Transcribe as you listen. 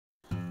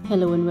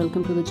Hello and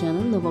welcome to the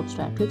channel of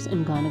Obstetrics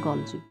and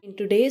Gynecology. In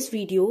today's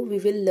video, we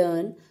will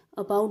learn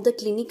about the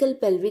clinical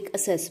pelvic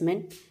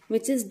assessment,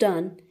 which is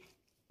done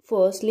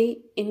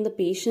firstly in the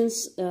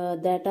patients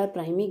that are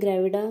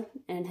primigravida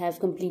and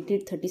have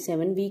completed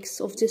 37 weeks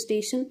of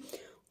gestation,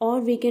 or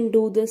we can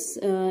do this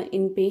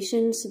in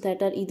patients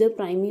that are either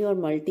primi or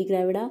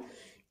multigravida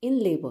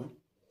in labor.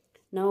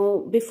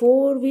 Now,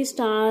 before we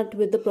start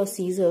with the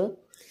procedure,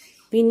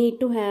 we need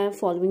to have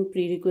following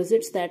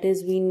prerequisites. That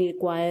is, we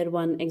require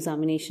one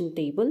examination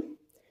table.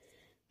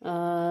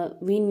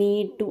 We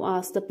need to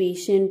ask the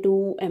patient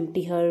to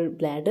empty her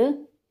bladder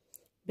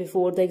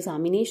before the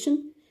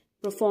examination,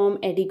 perform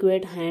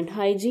adequate hand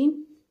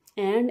hygiene,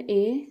 and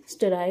a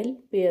sterile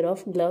pair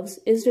of gloves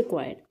is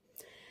required.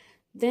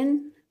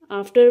 Then,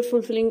 after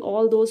fulfilling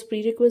all those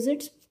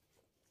prerequisites,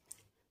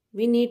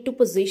 we need to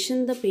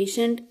position the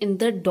patient in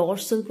the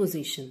dorsal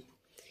position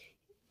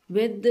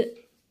with the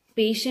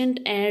patient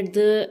at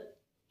the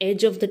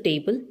edge of the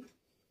table.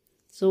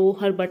 So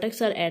her buttocks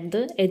are at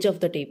the edge of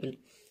the table.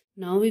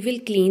 Now we will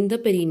clean the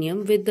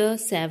perineum with the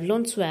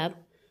Savlon swab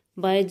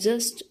by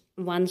just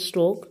one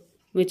stroke,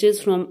 which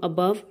is from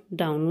above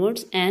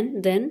downwards,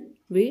 and then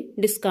we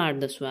discard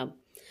the swab.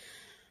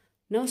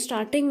 Now,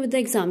 starting with the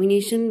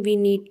examination, we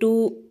need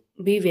to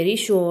be very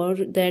sure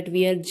that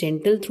we are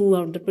gentle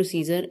throughout the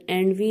procedure,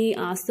 and we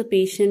ask the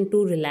patient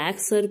to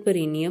relax her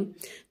perineum,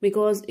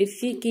 because if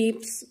she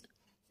keeps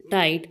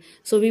tight,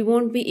 so we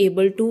won't be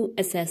able to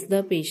assess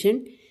the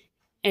patient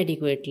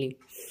adequately.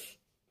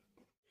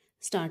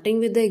 Starting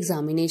with the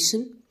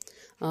examination,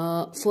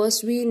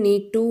 first we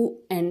need to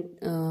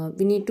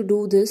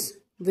do this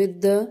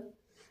with the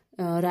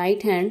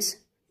right hand's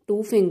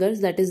two fingers,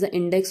 that is the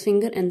index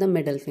finger and the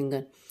middle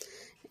finger,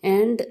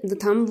 and the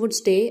thumb would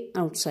stay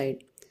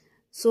outside.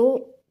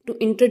 So to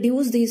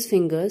introduce these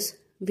fingers,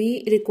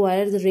 we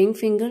require the ring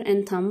finger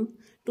and thumb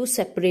to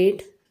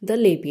separate the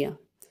labia.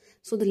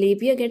 So the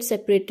labia gets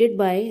separated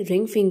by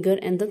ring finger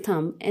and the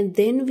thumb, and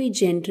then we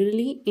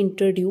gently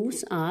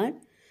introduce our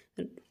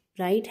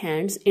right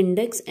hand's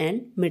index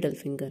and middle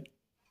finger.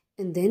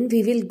 And then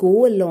we will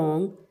go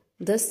along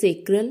the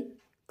sacral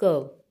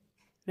curve,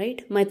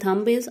 right? My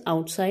thumb is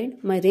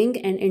outside, my ring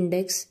and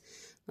index,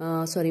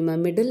 my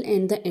middle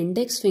and the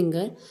index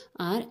finger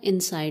are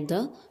inside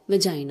the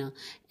vagina.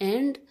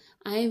 And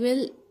I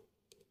will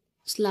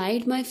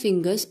slide my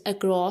fingers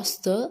across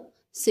the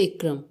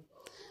sacrum.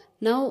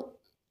 Now,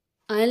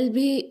 I'll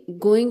be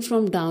going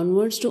from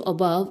downwards to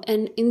above,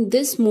 and in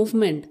this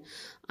movement,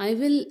 I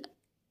will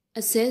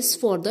assess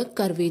for the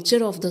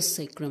curvature of the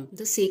sacrum.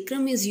 The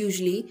sacrum is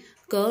usually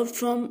curved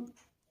from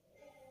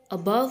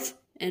above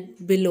and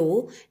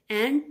below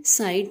and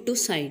side to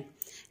side,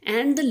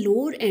 and the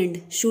lower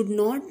end should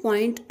not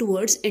point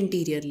towards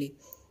anteriorly,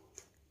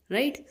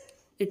 right?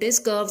 It is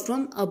curved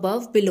from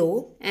above,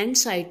 below and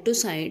side to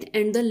side,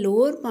 and the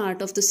lower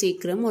part of the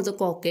sacrum or the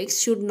coccyx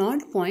should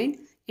not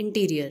point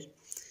anterior.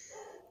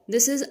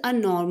 This is a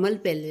normal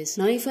pelvis.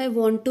 Now, if I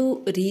want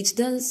to reach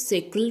the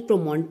sacral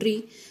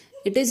promontory,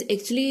 it is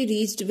actually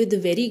reached with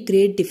very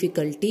great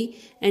difficulty,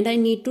 and I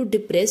need to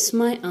depress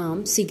my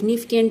arm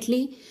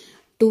significantly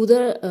to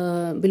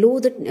the below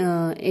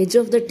the edge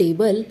of the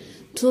table,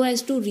 so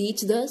as to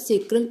reach the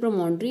sacral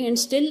promontory, and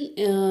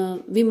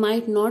still we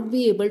might not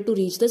be able to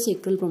reach the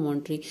sacral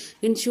promontory.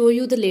 I can show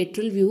you the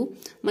lateral view.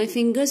 My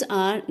fingers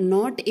are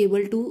not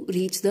able to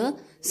reach the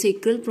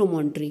sacral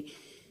promontory,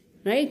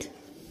 right?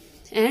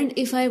 And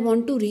if I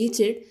want to reach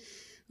it,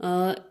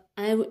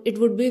 it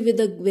would be with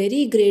a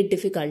very great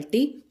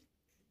difficulty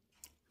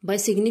by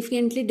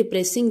significantly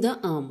depressing the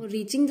arm. For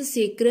reaching the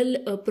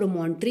sacral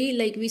promontory,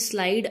 like we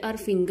slide our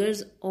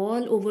fingers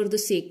all over the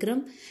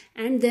sacrum,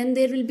 and then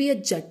there will be a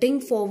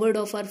jutting forward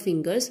of our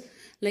fingers,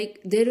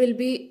 like there will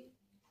be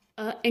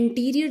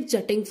anterior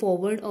jutting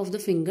forward of the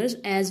fingers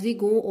as we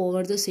go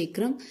over the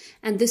sacrum,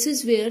 and this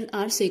is where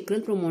our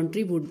sacral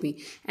promontory would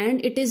be,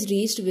 and it is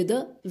reached with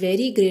a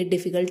very great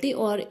difficulty,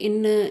 or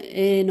in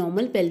a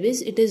normal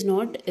pelvis it is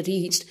not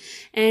reached.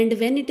 And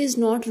when it is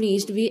not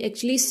reached, we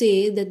actually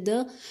say that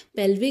the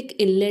pelvic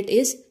inlet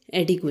is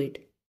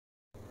adequate.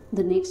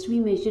 The next we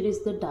measure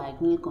is the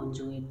diagonal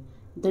conjugate.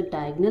 The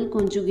diagonal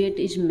conjugate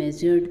is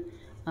measured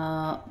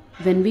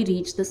when we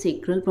reach the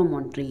sacral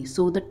promontory.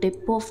 So the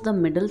tip of the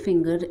middle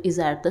finger is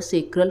at the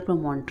sacral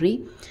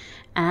promontory,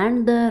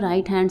 and the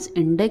right hand's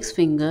index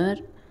finger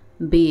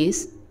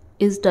base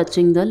is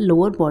touching the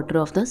lower border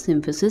of the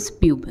symphysis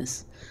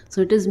pubis.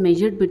 So it is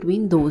measured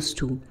between those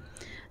two.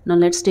 Now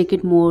let's take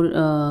it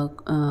more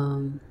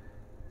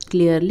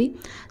clearly.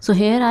 So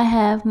here I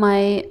have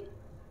my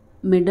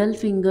middle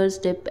finger's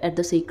tip at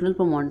the sacral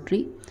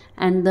promontory,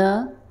 and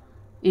the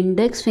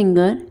index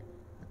finger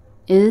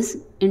is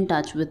in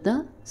touch with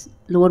the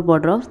lower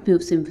border of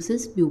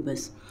symphysis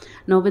pubis.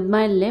 Now with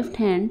my left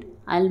hand,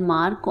 I'll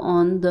mark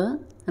on the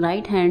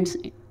right hand's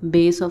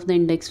base of the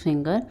index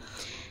finger,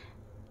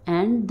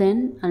 and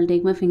then I'll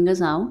take my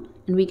fingers out,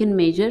 and we can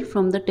measure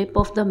from the tip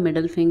of the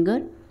middle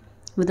finger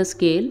with a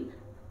scale,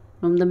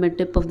 from the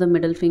tip of the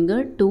middle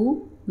finger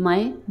to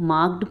my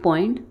marked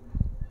point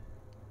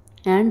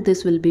and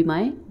this will be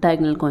my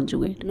diagonal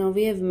conjugate. Now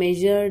we have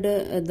measured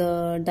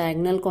the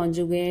diagonal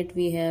conjugate.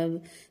 We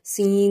have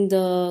seen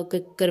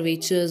the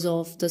curvatures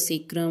of the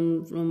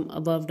sacrum from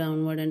above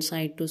downward and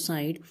side to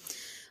side.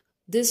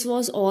 This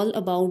was all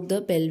about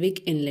the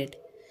pelvic inlet.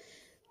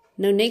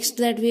 Now next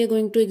that we are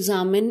going to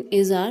examine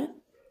is our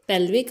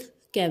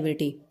pelvic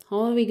cavity.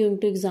 How are we going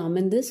to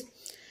examine this?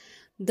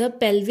 The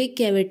pelvic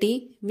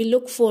cavity, we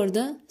look for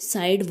the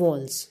side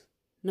walls.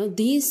 Now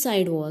these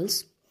side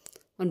walls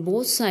on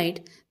both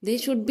sides, they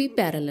should be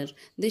parallel.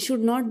 They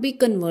should not be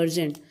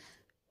convergent,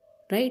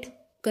 right?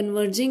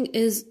 Converging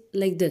is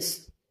like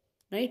this,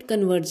 right?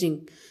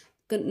 Converging,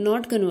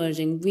 not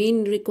converging. We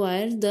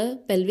require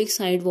the pelvic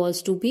side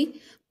walls to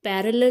be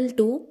parallel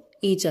to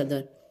each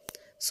other.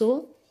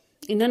 So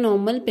in a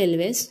normal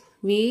pelvis,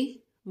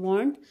 we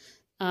want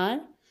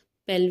our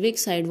pelvic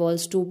side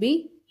walls to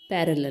be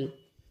parallel.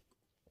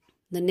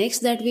 The next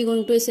that we are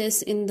going to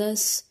assess in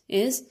this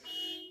is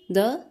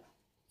the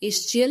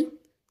ischial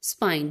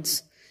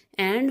spines,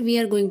 and we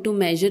are going to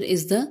measure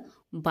is the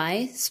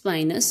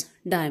bispinous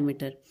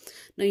diameter.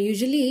 Now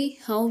usually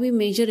how we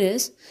measure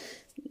is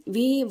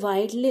we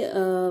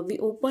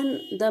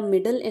open the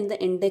middle and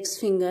the index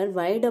finger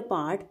wide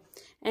apart,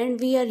 and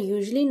we are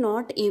usually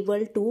not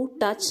able to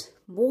touch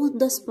both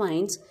the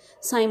spines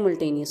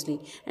simultaneously.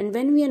 And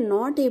when we are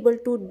not able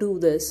to do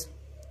this,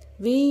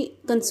 we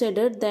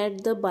consider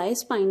that the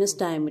bispinous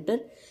diameter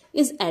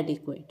is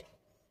adequate,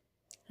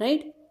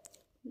 right?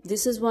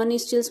 This is one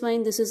ischial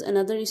spine, this is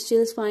another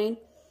ischial spine.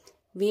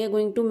 We are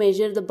going to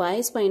measure the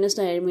bispinous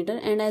diameter,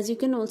 and as you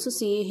can also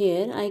see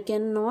here, I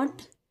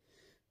cannot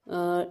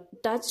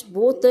touch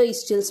both the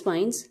ischial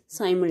spines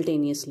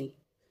simultaneously,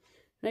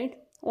 right?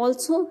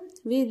 Also,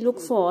 we look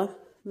for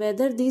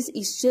whether these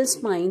ischial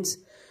spines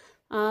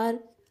are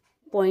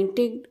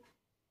pointed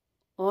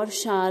or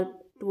sharp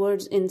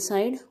towards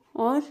inside,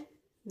 or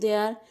they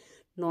are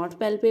not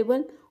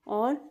palpable,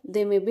 or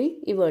they may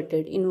be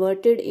everted,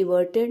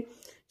 everted,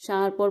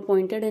 sharp or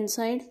pointed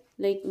inside.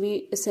 Like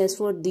we assess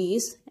for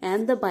these,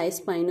 and the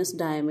bispinous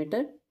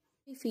diameter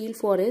we feel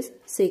for is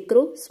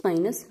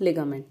sacrospinous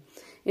ligament.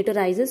 It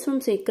arises from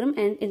sacrum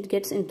and it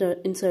gets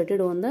inserted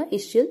on the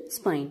ischial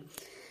spine.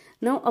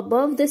 Now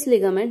above this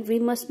ligament we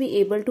must be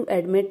able to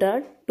admit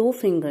our two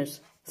fingers.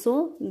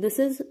 So this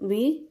is,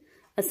 we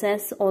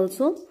assess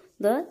also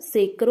the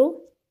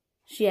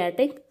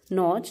Sacrosciatic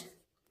Notch,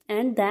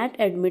 and that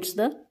admits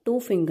the two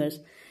fingers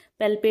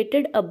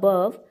palpated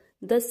above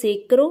the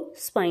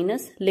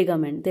sacrospinous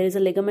ligament. There is a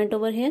ligament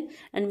over here,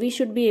 and we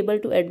should be able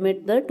to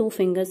admit the two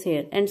fingers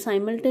here. And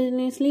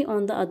simultaneously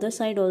on the other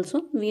side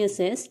also we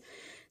assess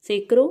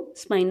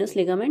sacrospinous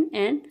ligament,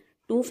 and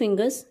two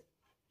fingers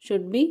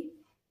should be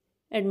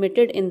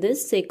admitted in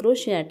this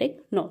sacrosciatic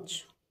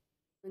notch.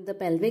 In the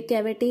pelvic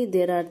cavity,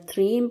 there are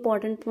three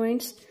important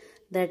points.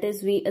 That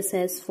is, we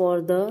assess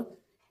for the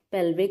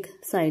pelvic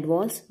side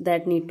walls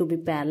that need to be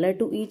parallel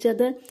to each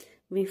other.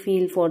 We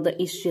feel for the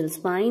ischial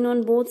spine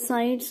on both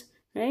sides,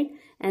 right?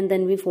 And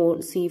then we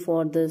see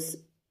for this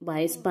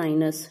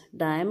bispinous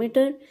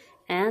diameter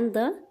and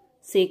the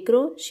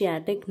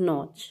sacrosciatic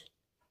notch.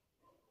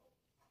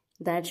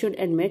 That should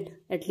admit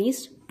at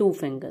least two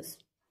fingers.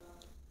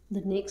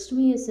 The next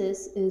we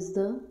assess is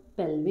the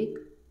pelvic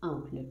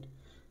outlet.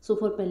 So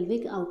for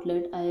pelvic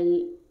outlet,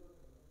 I'll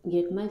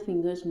get my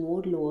fingers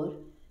more lower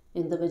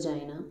in the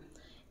vagina,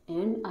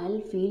 and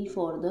I'll feel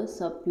for the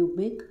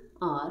subpubic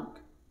arc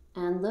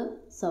and the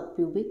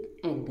subpubic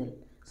angle.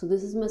 So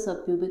this is my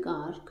subpubic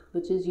arc,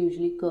 which is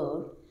usually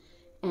curved,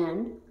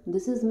 and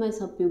this is my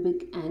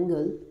subpubic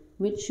angle,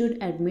 which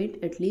should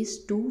admit at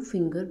least 2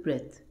 finger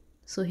breadth.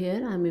 So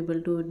here I am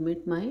able to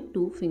admit my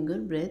 2 finger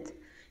breadth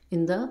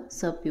in the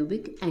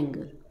subpubic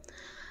angle.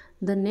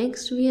 The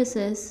next we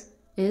assess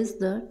is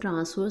the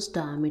transverse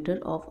diameter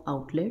of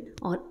outlet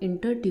or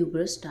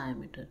intertuberous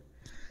diameter.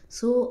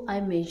 So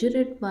I measure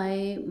it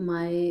by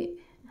my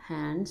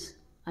hands.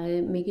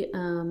 I make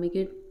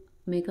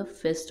a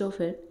fist of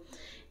it,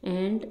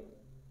 and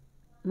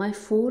my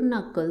 4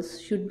 knuckles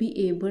should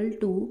be able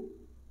to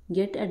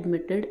get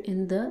admitted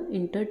in the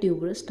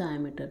intertuberous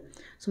diameter.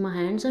 So my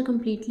hands are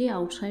completely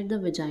outside the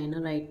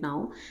vagina right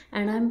now,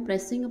 and I am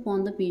pressing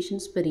upon the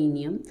patient's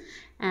perineum,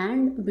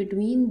 and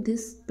between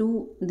these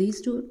two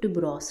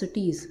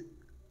tuberosities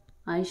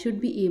I should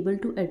be able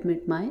to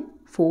admit my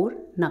 4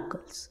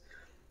 knuckles,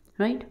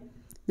 right?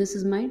 This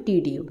is my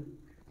TDO.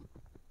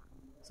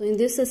 So in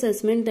this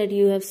assessment that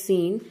you have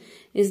seen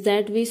is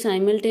that we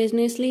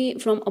simultaneously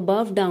from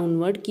above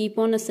downward keep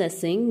on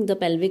assessing the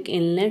pelvic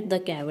inlet, the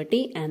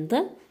cavity and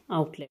the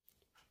outlet.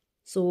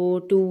 So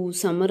to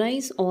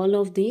summarize all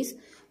of these,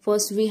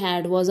 first we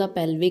had was a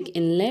pelvic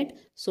inlet.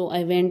 So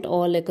I went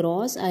all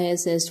across. I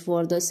assessed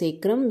for the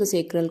sacrum, the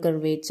sacral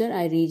curvature.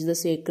 I reached the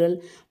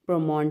sacral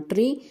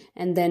promontory,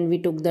 and then we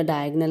took the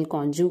diagonal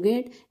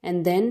conjugate,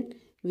 and then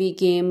we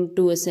came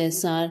to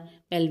assess our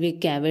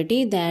pelvic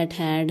cavity that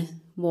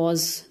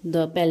was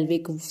the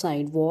pelvic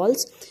side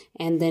walls,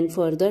 and then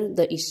further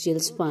the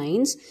ischial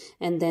spines,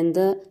 and then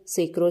the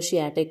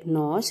sacrosciatic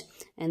notch,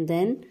 and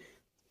then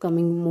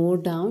coming more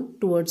down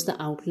towards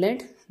the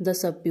outlet, the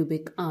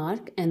subpubic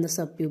arc and the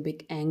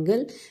subpubic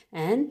angle,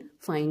 and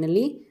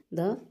finally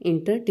the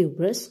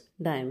intertuberous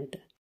diameter.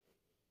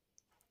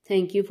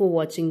 Thank you for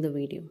watching the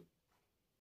video.